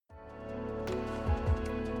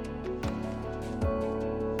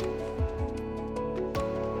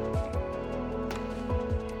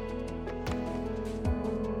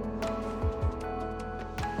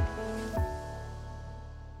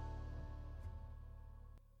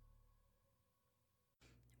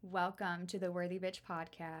Welcome to the Worthy Bitch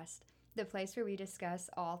podcast, the place where we discuss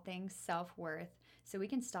all things self-worth so we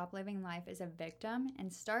can stop living life as a victim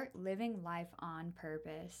and start living life on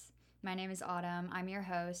purpose. My name is Autumn. I'm your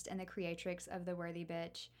host and the creatrix of the Worthy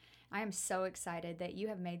Bitch. I am so excited that you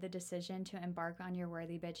have made the decision to embark on your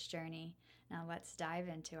Worthy Bitch journey. Now let's dive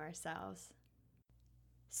into ourselves.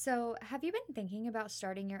 So, have you been thinking about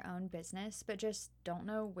starting your own business but just don't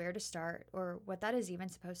know where to start or what that is even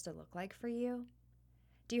supposed to look like for you?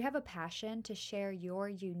 Do you have a passion to share your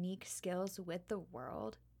unique skills with the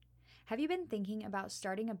world? Have you been thinking about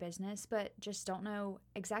starting a business but just don't know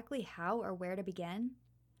exactly how or where to begin?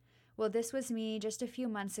 Well, this was me just a few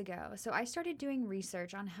months ago, so I started doing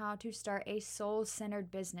research on how to start a soul-centered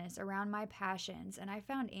business around my passions, and I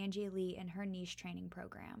found Angie Lee and her niche training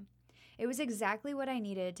program. It was exactly what I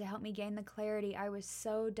needed to help me gain the clarity I was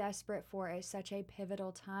so desperate for at such a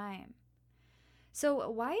pivotal time. So,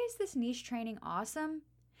 why is this niche training awesome?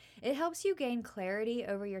 It helps you gain clarity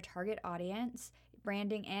over your target audience,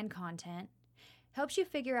 branding, and content, helps you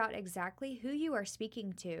figure out exactly who you are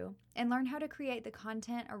speaking to, and learn how to create the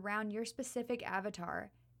content around your specific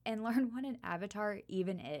avatar, and learn what an avatar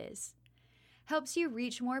even is. Helps you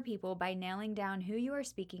reach more people by nailing down who you are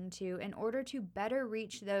speaking to in order to better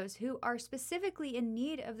reach those who are specifically in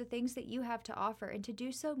need of the things that you have to offer and to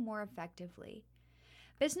do so more effectively.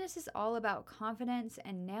 Business is all about confidence,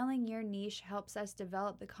 and nailing your niche helps us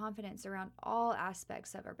develop the confidence around all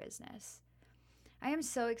aspects of our business. I am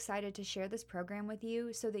so excited to share this program with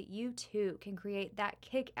you so that you too can create that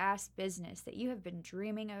kick-ass business that you have been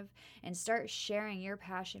dreaming of and start sharing your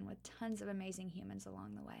passion with tons of amazing humans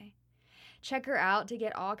along the way. Check her out to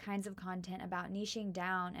get all kinds of content about niching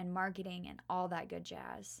down and marketing and all that good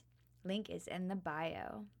jazz. Link is in the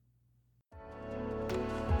bio.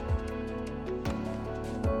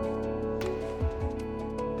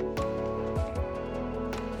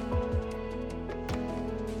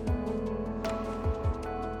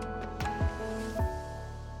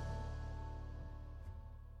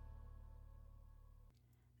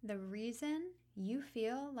 The reason you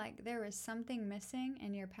feel like there is something missing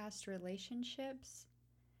in your past relationships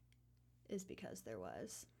is because there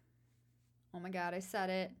was. Oh my God, I said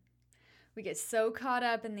it. We get so caught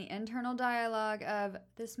up in the internal dialogue of,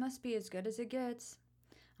 this must be as good as it gets.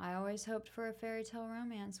 I always hoped for a fairy tale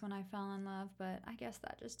romance when I fell in love, but I guess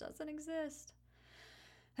that just doesn't exist.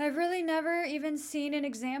 I've really never even seen an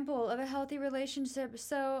example of a healthy relationship,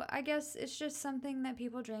 so I guess it's just something that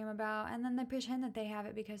people dream about, and then they pretend that they have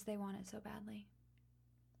it because they want it so badly.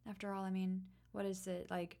 After all, I mean, what is it,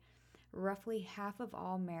 like roughly half of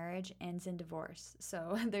all marriage ends in divorce,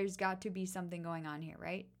 so there's got to be something going on here,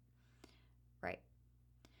 right? Right.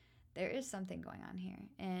 There is something going on here,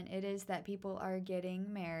 and it is that people are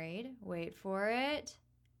getting married, wait for it,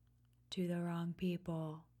 to the wrong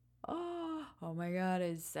people. Oh my God,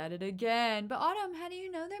 I said it again. But Autumn, how do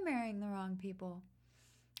you know they're marrying the wrong people?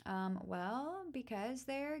 Well, because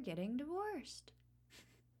they're getting divorced.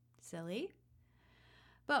 Silly.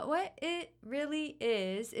 But what it really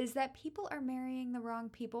is that people are marrying the wrong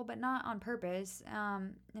people, but not on purpose,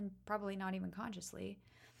 and probably not even consciously.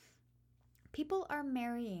 People are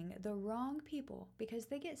marrying the wrong people because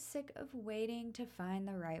they get sick of waiting to find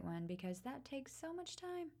the right one, because that takes so much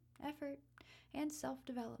time, effort, and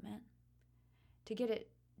self-development to get it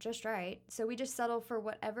just right. So we just settle for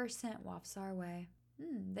whatever scent wafts our way.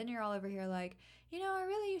 Then you're all over here like, I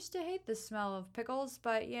really used to hate the smell of pickles,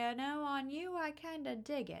 but on you, I kind of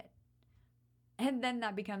dig it. And then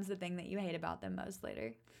that becomes the thing that you hate about them most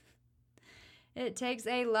later. It takes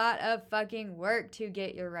a lot of fucking work to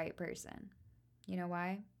get your right person. You know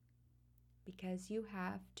why? Because you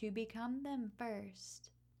have to become them first.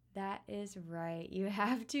 That is right. You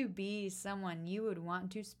have to be someone you would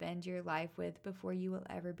want to spend your life with before you will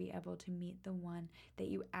ever be able to meet the one that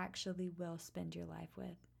you actually will spend your life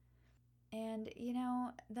with. And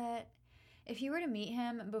that if you were to meet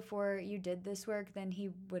him before you did this work, then he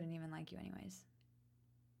wouldn't even like you anyways.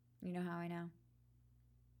 You know how I know?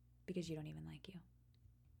 Because you don't even like you.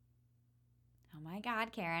 Oh my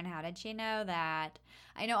God, Karen, how did she know that?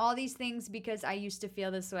 I know all these things because I used to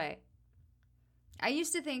feel this way. I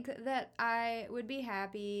used to think that I would be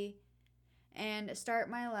happy and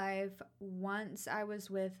start my life once I was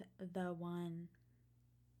with the one.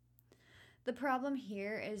 The problem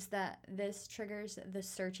here is that this triggers the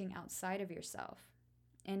searching outside of yourself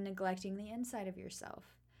and neglecting the inside of yourself.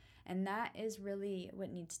 And that is really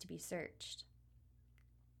what needs to be searched.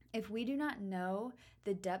 If we do not know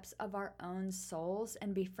the depths of our own souls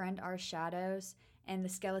and befriend our shadows and the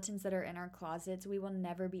skeletons that are in our closets, we will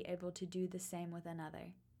never be able to do the same with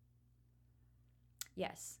another.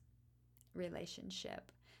 Yes,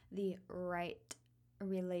 relationship. the right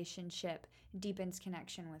relationship deepens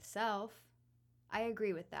connection with self. I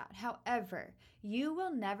agree with that. However, you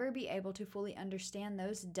will never be able to fully understand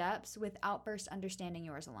those depths without first understanding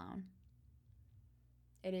yours alone.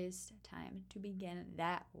 It is time to begin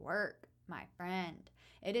that work, my friend.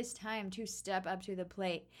 It is time to step up to the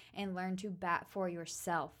plate and learn to bat for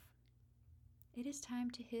yourself. It is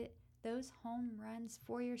time to hit those home runs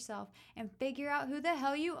for yourself and figure out who the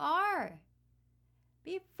hell you are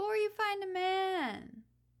before you find a man.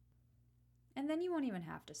 And then you won't even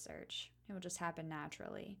have to search. It will just happen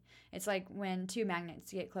naturally. It's like when two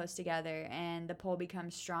magnets get close together and the pull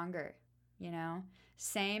becomes stronger, you know?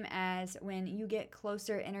 Same as when you get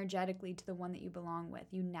closer energetically to the one that you belong with,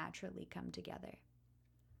 you naturally come together.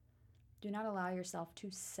 Do not allow yourself to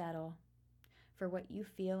settle for what you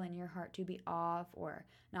feel in your heart to be off or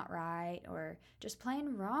not right or just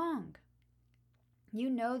plain wrong. You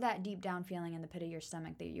know that deep down feeling in the pit of your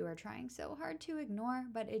stomach that you are trying so hard to ignore,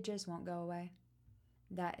 but it just won't go away.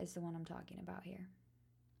 That is the one I'm talking about here.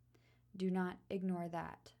 Do not ignore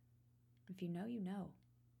that. If you know, you know.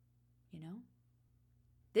 You know?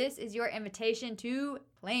 This is your invitation to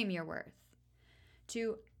claim your worth,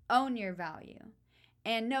 to own your value,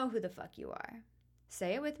 and know who the fuck you are.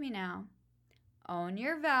 Say it with me now. Own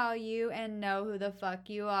your value and know who the fuck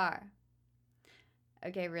you are.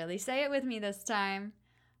 Okay, really say it with me this time.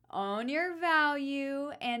 Own your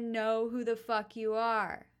value and know who the fuck you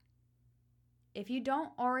are. If you don't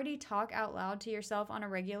already talk out loud to yourself on a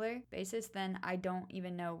regular basis, then I don't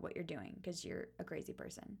even know what you're doing because you're a crazy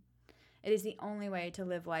person. It is the only way to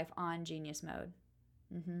live life on genius mode.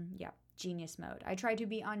 Genius mode. I try to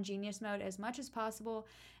be on genius mode as much as possible,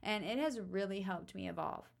 and it has really helped me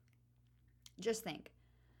evolve. Just think,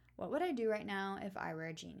 what would I do right now if I were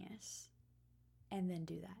a genius? And then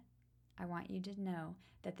do that. I want you to know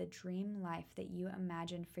that the dream life that you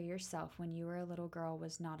imagined for yourself when you were a little girl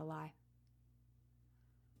was not a lie.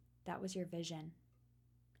 That was your vision.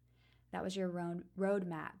 That was your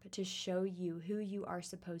roadmap to show you who you are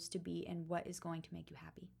supposed to be and what is going to make you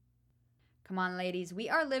happy. Come on, ladies. We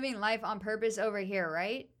are living life on purpose over here,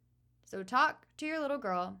 right? So talk to your little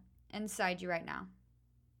girl inside you right now.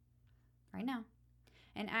 Right now.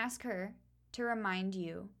 And ask her to remind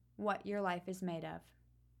you what your life is made of.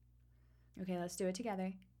 Okay, let's do it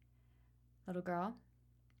together. Little girl,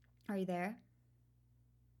 are you there?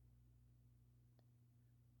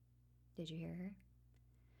 Did you hear her?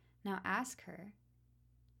 Now ask her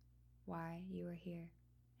why you are here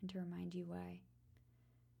and to remind you why.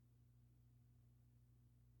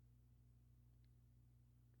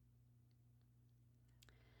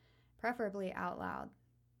 Preferably out loud.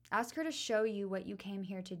 Ask her to show you what you came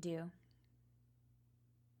here to do.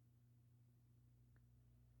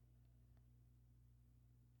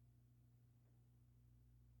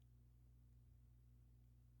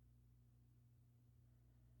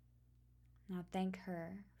 Now thank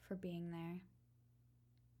her for being there.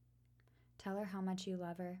 Tell her how much you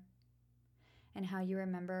love her and how you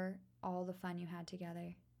remember all the fun you had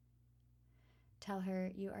together. Tell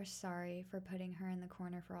her you are sorry for putting her in the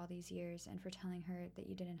corner for all these years and for telling her that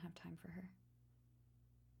you didn't have time for her.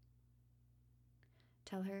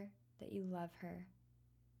 Tell her that you love her.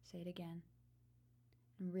 Say it again.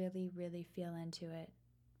 And really, really feel into it.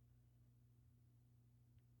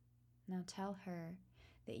 Now tell her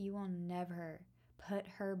that you will never put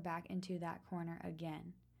her back into that corner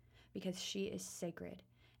again because she is sacred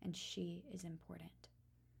and she is important.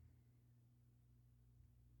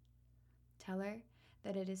 Tell her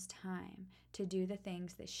that it is time to do the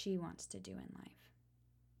things that she wants to do in life.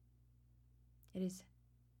 It is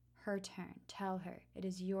her turn. Tell her it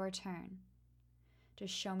is your turn.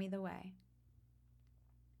 Just show me the way.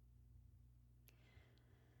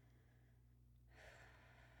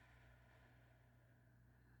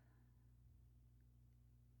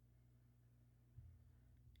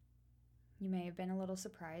 You may have been a little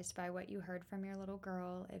surprised by what you heard from your little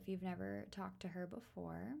girl if you've never talked to her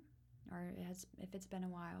before, or if it's been a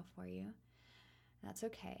while for you. That's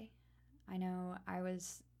okay. I know I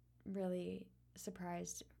was really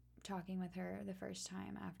surprised talking with her the first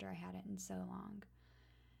time after I hadn't in so long.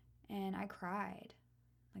 And I cried,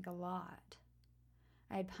 like a lot.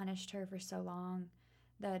 I had punished her for so long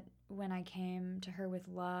that when I came to her with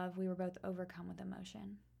love, we were both overcome with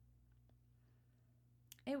emotion.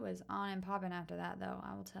 It was on and popping after that, though,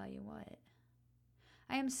 I will tell you what.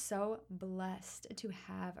 I am so blessed to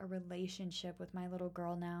have a relationship with my little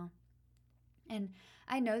girl now. And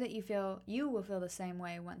I know that you will feel the same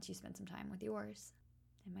way once you spend some time with yours.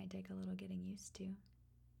 It might take a little getting used to.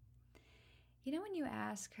 You know when you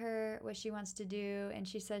ask her what she wants to do and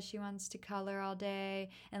she says she wants to color all day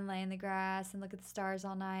and lay in the grass and look at the stars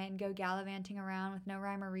all night and go gallivanting around with no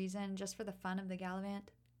rhyme or reason just for the fun of the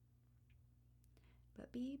gallivant?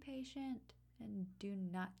 But be patient and do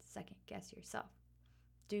not second guess yourself.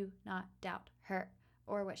 Do not doubt her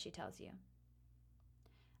or what she tells you.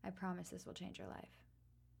 I promise this will change your life.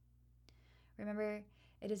 Remember,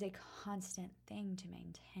 it is a constant thing to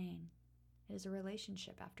maintain. It is a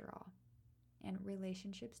relationship after all. And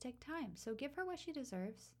relationships take time, so give her what she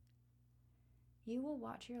deserves. You will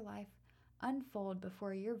watch your life unfold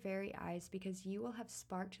before your very eyes because you will have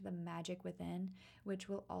sparked the magic within, which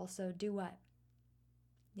will also do what?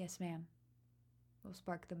 Yes, ma'am. Will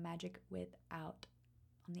spark the magic without,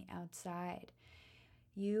 on the outside.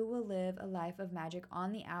 You will live a life of magic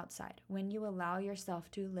on the outside when you allow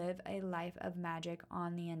yourself to live a life of magic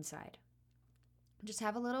on the inside. Just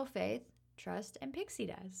have a little faith, trust, and pixie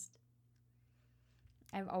dust.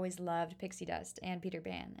 I've always loved pixie dust and Peter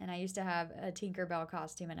Pan, and I used to have a Tinkerbell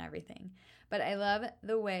costume and everything. But I love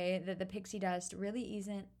the way that the pixie dust really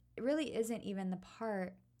isn't even the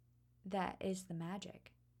part that is the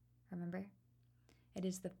magic. Remember? It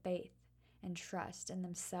is the faith and trust in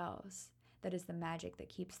themselves that is the magic that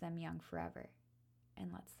keeps them young forever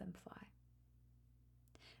and lets them fly.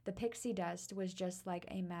 The pixie dust was just like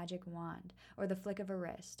a magic wand, or the flick of a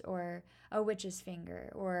wrist, or a witch's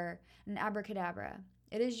finger, or an abracadabra.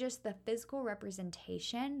 It is just the physical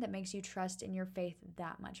representation that makes you trust in your faith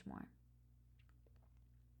that much more.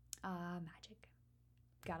 Magic.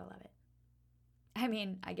 Gotta love it. I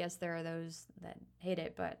mean, I guess there are those that hate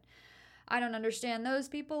it, but I don't understand those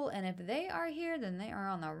people, and if they are here, then they are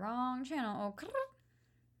on the wrong channel.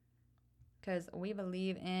 Because we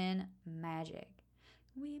believe in magic.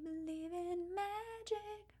 We believe in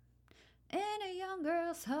magic in a young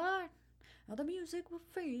girl's heart. The music will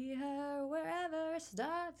free her wherever it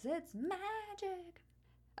starts. It's magic.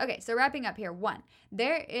 Okay, so wrapping up here. 1,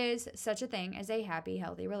 there is such a thing as a happy,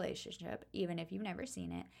 healthy relationship, even if you've never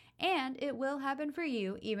seen it. And it will happen for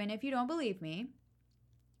you, even if you don't believe me.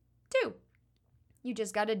 2, you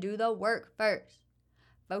just got to do the work first.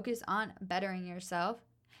 Focus on bettering yourself,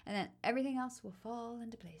 and then everything else will fall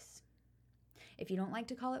into place. If you don't like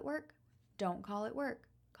to call it work, don't call it work.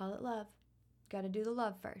 Call it love. Got to do the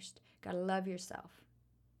love first. Got to love yourself,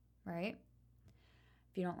 right?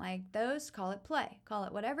 If you don't like those, call it play. Call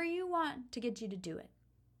it whatever you want to get you to do it.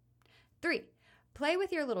 3, play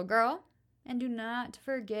with your little girl and do not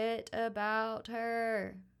forget about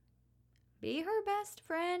her. Be her best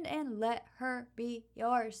friend and let her be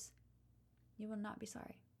yours. You will not be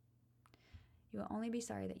sorry. You will only be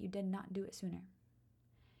sorry that you did not do it sooner.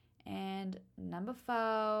 And number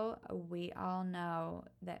 4, we all know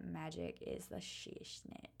that magic is the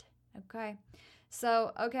shit. Okay?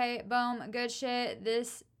 So, okay, boom, good shit.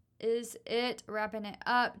 This is it. Wrapping it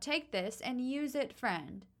up. Take this and use it,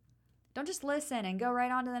 friend. Don't just listen and go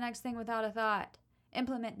right on to the next thing without a thought.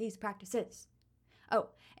 Implement these practices.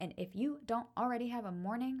 Oh, and if you don't already have a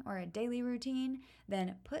morning or a daily routine,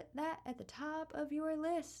 then put that at the top of your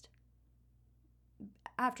list.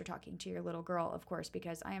 After talking to your little girl, of course,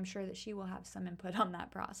 because I am sure that she will have some input on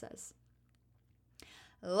that process.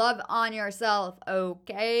 Love on yourself,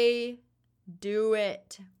 okay? Do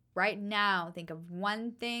it right now. Think of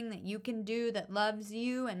one thing that you can do that loves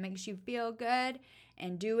you and makes you feel good,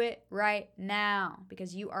 and do it right now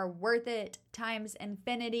because you are worth it times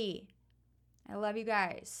infinity. I love you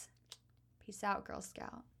guys. Peace out, Girl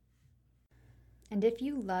Scout. And if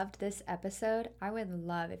you loved this episode, I would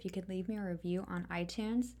love if you could leave me a review on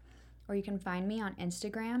iTunes, or you can find me on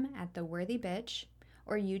Instagram at The Worthy Bitch,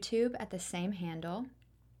 or YouTube at the same handle.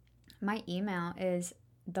 My email is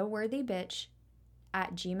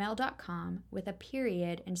theworthybitch@gmail.com with a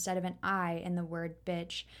period instead of an I in the word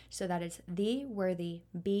bitch. So that is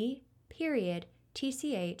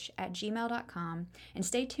theworthyb.tch@gmail.com. And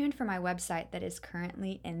stay tuned for my website that is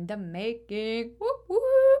currently in the making. Whoop, whoop.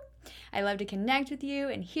 I love to connect with you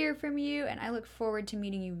and hear from you, and I look forward to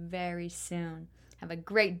meeting you very soon. Have a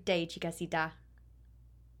great day, chicasita.